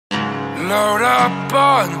Load up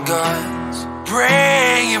on guns,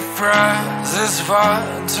 bring your friends. It's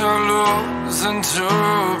fun to lose and to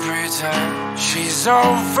pretend. She's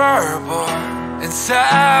overboard and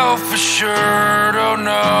self-assured. Oh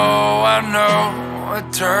no, I know a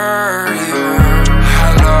dirty word.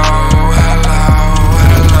 Hello, hello,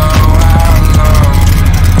 hello, hello.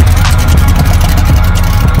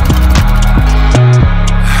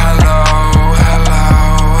 Hello, hello,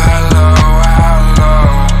 hello, hello.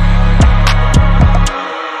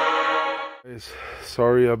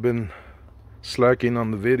 Sorry I've been slacking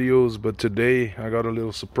on the videos, but today I got a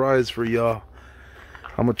little surprise for y'all.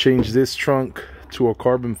 I'm gonna change this trunk to a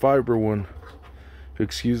carbon fiber one.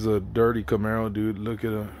 Excuse the dirty Camaro, dude. Look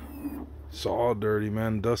at it. It's all dirty,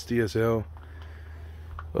 man. Dusty as hell.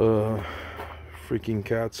 Freaking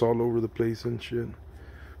cats all over the place and shit.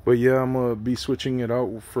 But yeah, I'm gonna be switching it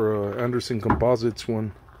out for Anderson Composites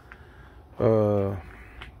one.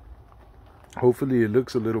 Hopefully it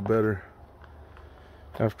looks a little better.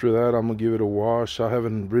 After that, I'm gonna give it a wash. I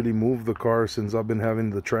haven't really moved the car since I've been having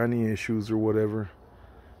the tranny issues or whatever.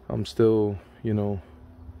 I'm still, you know,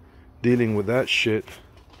 dealing with that shit.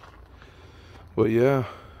 But yeah,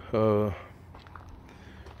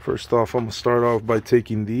 first off, I'm gonna start off by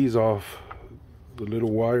taking these off, the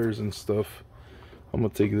little wires and stuff. I'm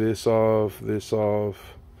gonna take this off,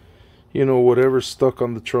 you know, whatever's stuck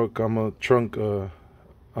on the truck. I'm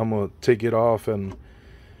gonna take it off and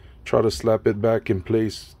try to slap it back in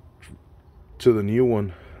place to the new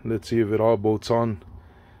one. Let's see if it all bolts on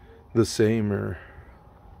the same, or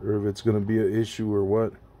if it's gonna be an issue or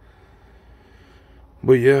what.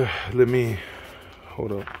 But yeah, let me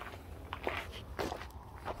hold up.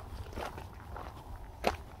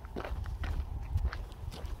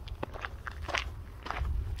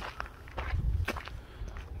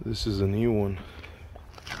 This is a new one.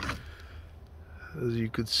 As you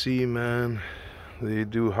could see, man, they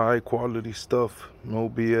do high quality stuff, no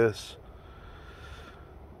BS.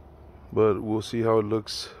 But we'll see how it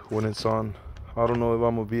looks when it's on. I don't know if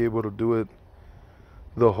I'm gonna be able to do it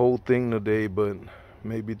the whole thing today, but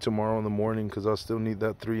maybe tomorrow in the morning, because I still need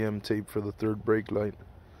that 3M tape for the third brake light.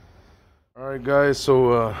 Alright guys,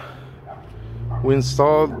 so we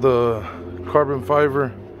installed the carbon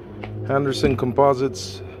fiber Anderson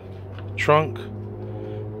Composites trunk.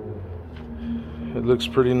 It looks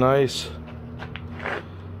pretty nice.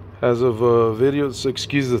 As of videos,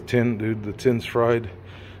 excuse the tin, dude, the tin's fried.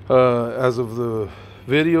 As of the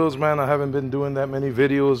videos, man, I haven't been doing that many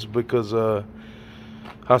videos because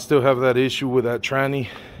I still have that issue with that tranny.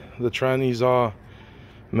 The tranny's all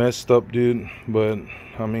messed up, dude. But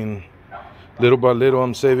I mean, little by little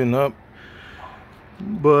I'm saving up,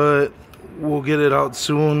 but we'll get it out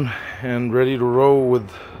soon and ready to roll with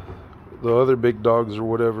the other big dogs or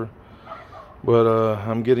whatever. But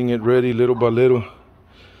I'm getting it ready little by little.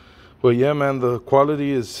 But yeah, man, the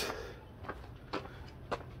quality is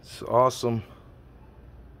awesome.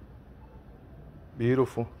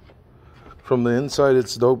 Beautiful. From the inside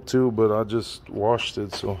it's dope too, but I just washed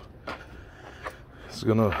it, so there's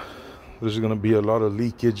gonna be a lot of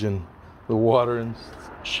leakage in the water and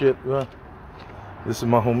shit. This is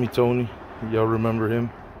my homie Tony. Y'all remember him?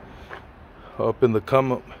 Up in the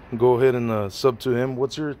come up. Go ahead and sub to him.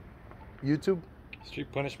 What's your YouTube?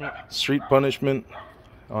 Street Punishment. Street Punishment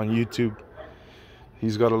on YouTube.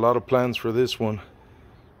 He's got a lot of plans for this one.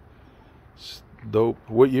 It's dope.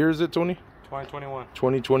 What year is it, Tony? 2021.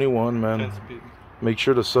 2021, man. 10 speed. Make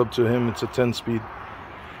sure to sub to him. It's a 10 speed.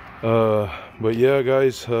 But yeah,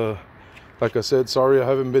 guys, like I said, sorry I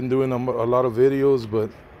haven't been doing a lot of videos, but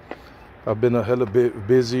I've been a hella bit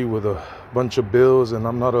busy with a bunch of bills, and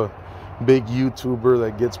I'm not a big YouTuber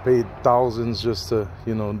that gets paid thousands just to,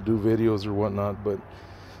 you know, do videos or whatnot. But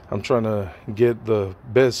I'm trying to get the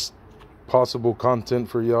best possible content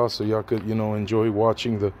for y'all, so y'all could, you know, enjoy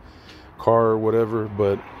watching the car or whatever.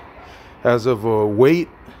 But as of weight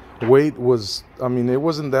was, I mean, it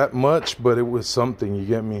wasn't that much, but it was something, you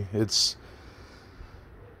get me? It's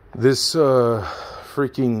this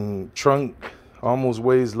freaking trunk almost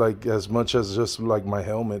weighs like as much as just like my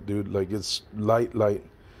helmet, dude. Like, it's light,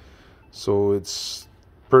 so it's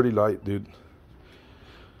pretty light, dude.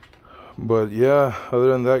 But yeah, other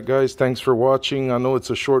than that, guys, thanks for watching. I know it's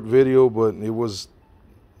a short video, but it was,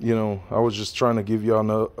 you know, I was just trying to give y'all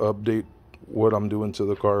an update what I'm doing to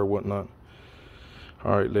the car or whatnot.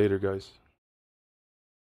 All right, later, guys.